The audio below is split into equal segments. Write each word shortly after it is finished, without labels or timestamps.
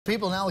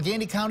People in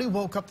Alleghany County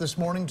woke up this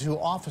morning to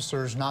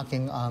officers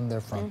knocking on their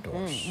front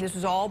doors. This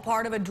was all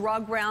part of a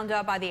drug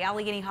roundup by the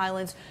Alleghany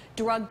Highlands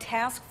Drug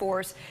Task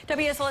Force.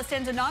 WSLS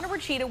 10's Anana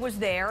Rachita was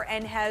there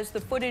and has the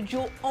footage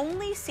you'll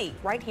only see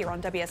right here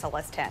on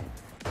WSLS 10.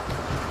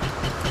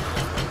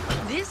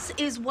 This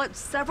is what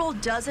several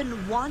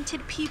dozen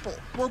wanted people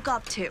woke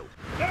up to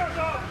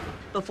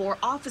before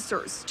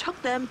officers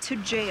took them to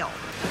jail.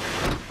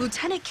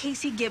 Lieutenant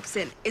Casey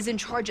Gibson is in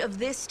charge of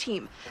this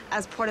team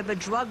as part of a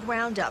drug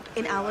roundup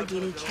in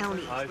Alleghany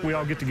County. We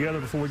all get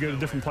together before we go to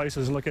different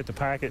places and look at the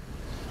packet,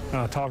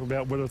 talk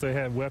about whether they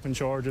have weapon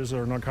charges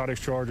or narcotics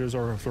charges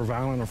or if they're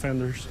violent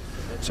offenders.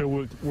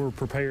 So we're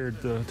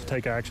prepared to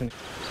take action.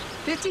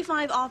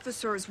 55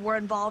 officers were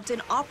involved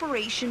in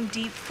Operation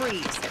Deep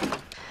Freeze.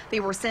 They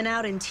were sent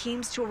out in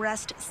teams to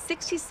arrest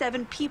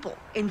 67 people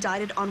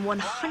indicted on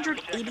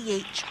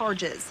 188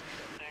 charges.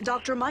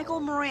 Dr.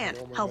 Michael Moran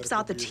helps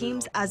out the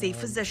teams as a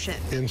physician.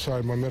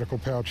 Inside my medical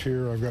pouch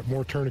here, I've got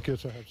more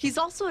tourniquets. He's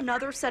also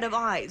another set of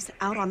eyes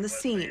out on the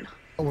scene.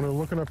 When I'm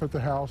looking up at the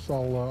house,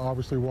 I'll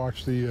obviously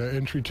watch the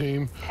entry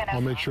team.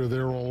 I'll make sure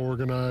they're all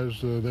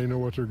organized. They know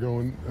what they're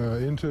going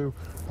into.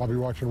 I'll be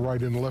watching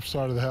right in the left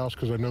side of the house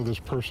because I know there's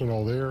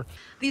personnel there.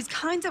 These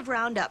kinds of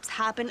roundups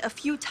happen a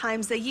few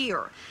times a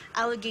year.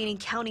 Alleghany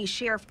County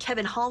Sheriff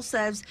Kevin Hall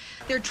says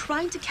they're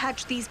trying to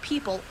catch these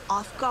people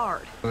off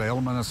guard. The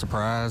element of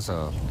surprise,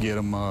 get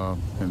them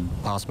and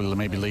possibly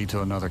maybe lead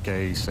to another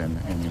case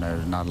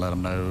and not let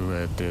them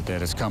know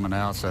that it's coming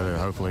out so that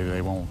hopefully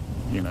they won't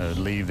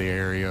leave the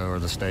area or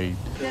the state.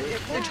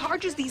 The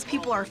charges these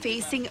people are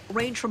facing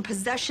range from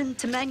possession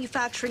to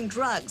manufacturing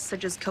drugs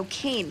such as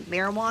cocaine,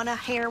 marijuana,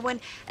 heroin,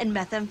 and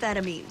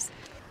methamphetamines.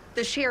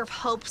 The sheriff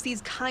hopes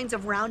these kinds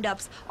of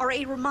roundups are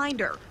a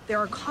reminder there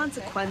are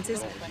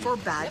consequences for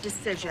bad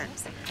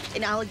decisions.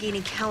 In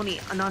Alleghany County,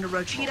 Anana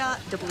Rachita,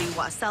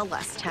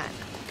 WSLS 10.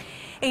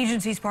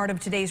 Agencies part of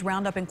today's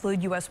roundup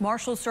include U.S.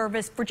 Marshals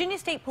Service, Virginia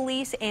State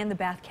Police, and the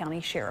Bath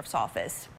County Sheriff's Office.